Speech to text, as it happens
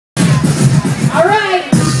All right.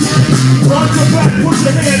 Front to back, put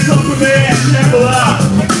your hands up in the air, Shambhala.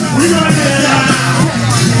 We gonna get it out.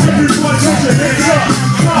 Everybody put your hands up.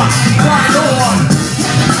 Right on.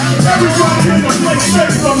 Everybody in the place,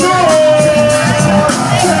 make some noise.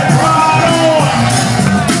 Say right on.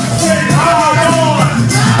 Say right on.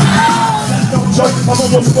 That's no joke. I'm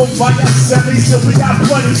almost going by yourself. Still we got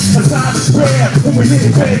plenty of time to spare when we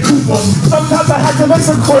hit Vancouver. Sometimes I had to make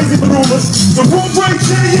some crazy maneuvers. The room breaks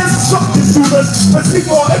in, yes, something to us. Let's see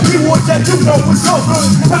all everyone that you know is so good.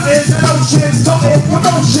 Nothing in ocean, something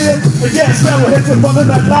promotion. And yes, never hit the front of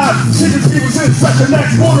that line. Chicken was in such a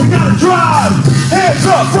next morning, gotta drive. Hands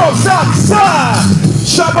up from side to side.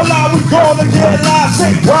 Shambhala, we gonna get live.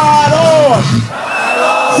 Say ride on.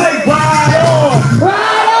 Say ride on.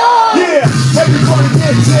 Right on. Yeah, everybody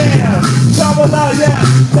get down. Shambhala, yeah,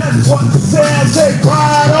 that's what it says. Say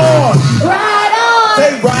ride on. Right on.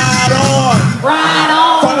 Say ride on. Right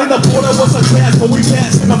on. Finding the border was a chance, but we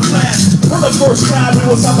danced in a flash. For the first time, it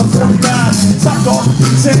was on the 49. Stopped off the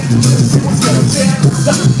 10, see what's going down.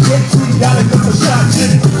 Get we got it, cause a shot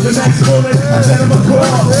in it. The next morning, I sent him a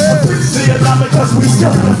call. See a lot because we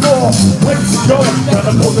still on the floor. Wait to go,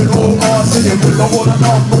 gotta pull it all on. Singing with the water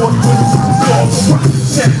on board, with the superstar.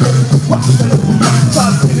 Set go, watch the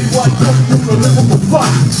time, skinny white, coming through the livable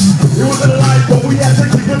fight. It was a life, but we had to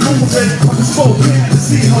keep it moving. I just spoke in to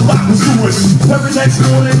see how life was doing. Every next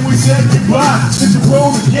morning, we said goodbye. Hit the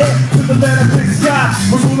road again, to the land of big sky.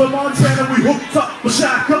 Missoula, Montana, we hooked up, a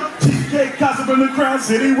shotgun. TK, Casa in the Crown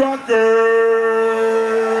City Rocker.